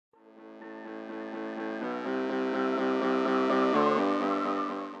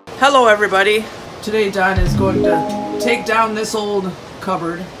Hello everybody. Today Don is going to take down this old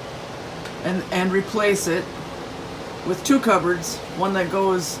cupboard and replace it with two cupboards, one that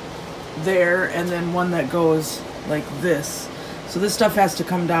goes there and then one that goes like this. So this stuff has to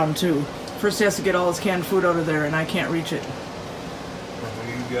come down too. First he has to get all his canned food out of there and I can't reach it.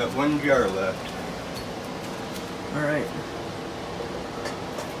 You've got one jar left. Alright.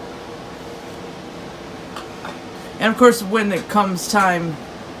 And of course when it comes time,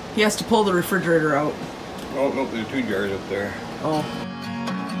 he has to pull the refrigerator out. Oh, no, there's two jars up there. Oh.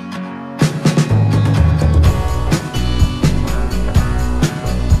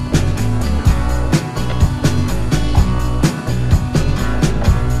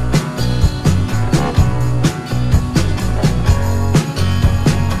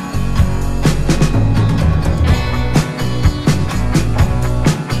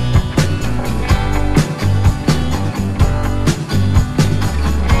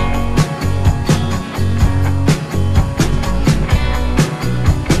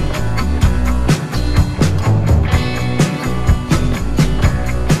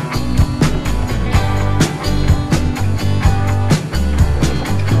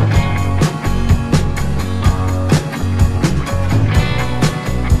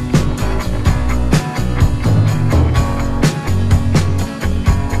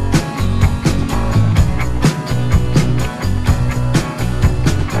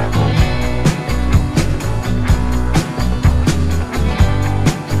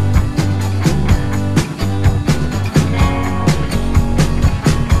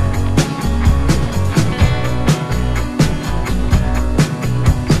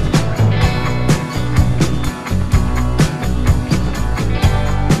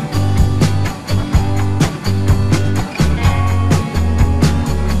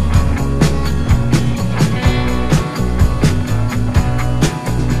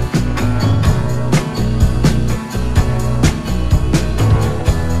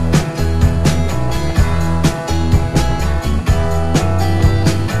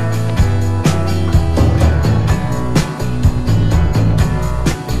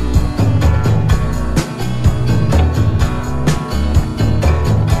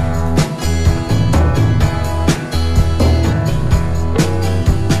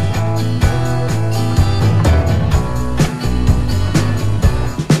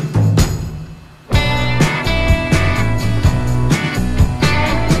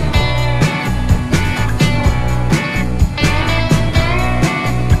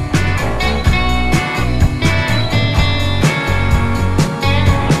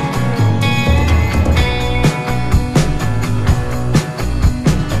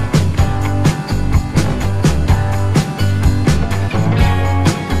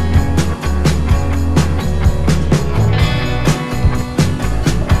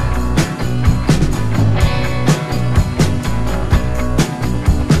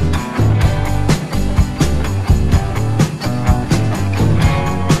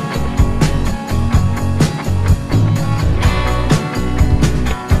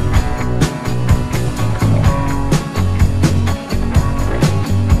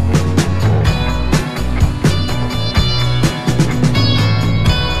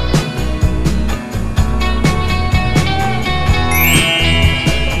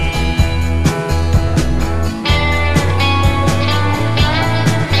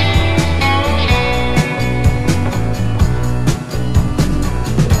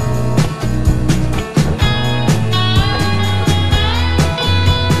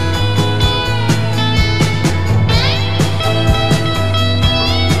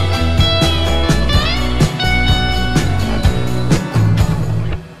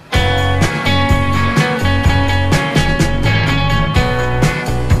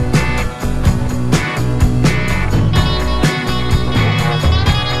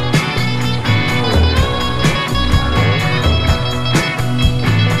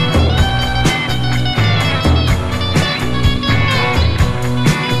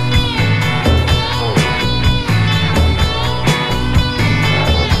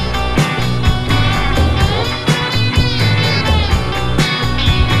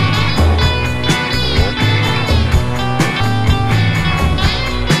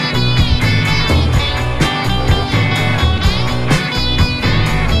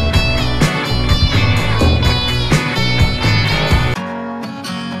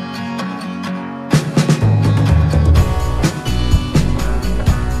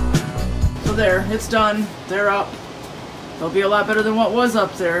 There, it's done. They're up. They'll be a lot better than what was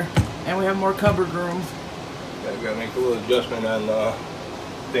up there. And we have more cupboard room. I've got to make a little adjustment on the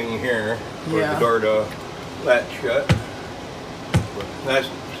thing here for Yeah. the door to latch shut. But that's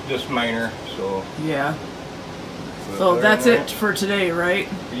just minor, so. Yeah. But So other that's than it for today, right?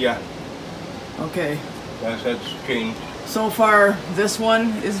 that, yeah, Okay. that's changed. So far, this one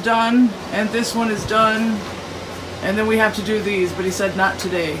is done, and this one is done, and then we have to do these, but he said not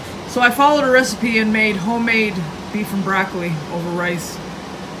today. So I followed a recipe and made homemade beef and broccoli over rice.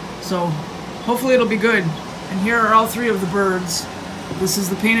 So hopefully it'll be good. And here are all three of the birds. This is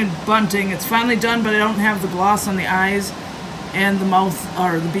the painted bunting. It's finally done, but I don't have the gloss on the eyes and the mouth,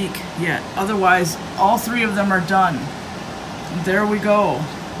 or the beak yet. Otherwise, all three of them are done. And there we go.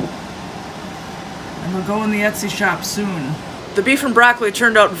 And we'll go in the Etsy shop soon. The beef and broccoli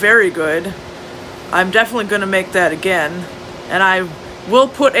turned out very good. I'm definitely going to make that again. And I will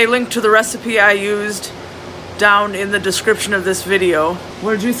put a link to the recipe I used down in the description of this video.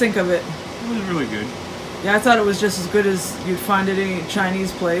 What did you think of it? It was really good. Yeah, I thought it was just as good as you'd find at any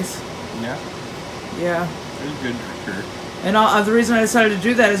Chinese place. Yeah, Yeah. it was good for sure. And the reason I decided to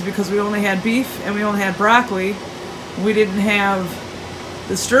do that is because we only had beef and we only had broccoli. We didn't have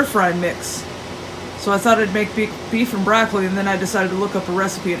the stir-fry mix. So I thought I'd make beef and broccoli, and then I decided to look up a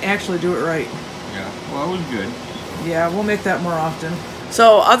recipe and actually do it right. Yeah, well, it was good. Yeah, we'll make that more often.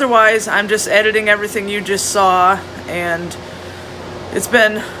 So otherwise, I'm just editing everything you just saw, and it's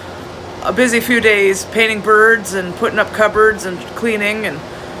been a busy few days painting birds and putting up cupboards and cleaning, and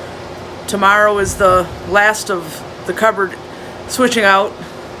tomorrow is the last of the cupboard switching out,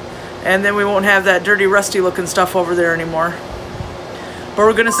 and then we won't have that dirty, rusty looking stuff over there anymore. But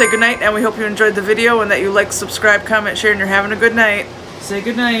we're gonna say goodnight, and we hope you enjoyed the video and that you like, subscribe, comment, share, and you're having a good night. Say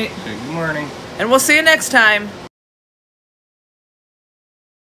goodnight. Say good morning. And we'll see you next time.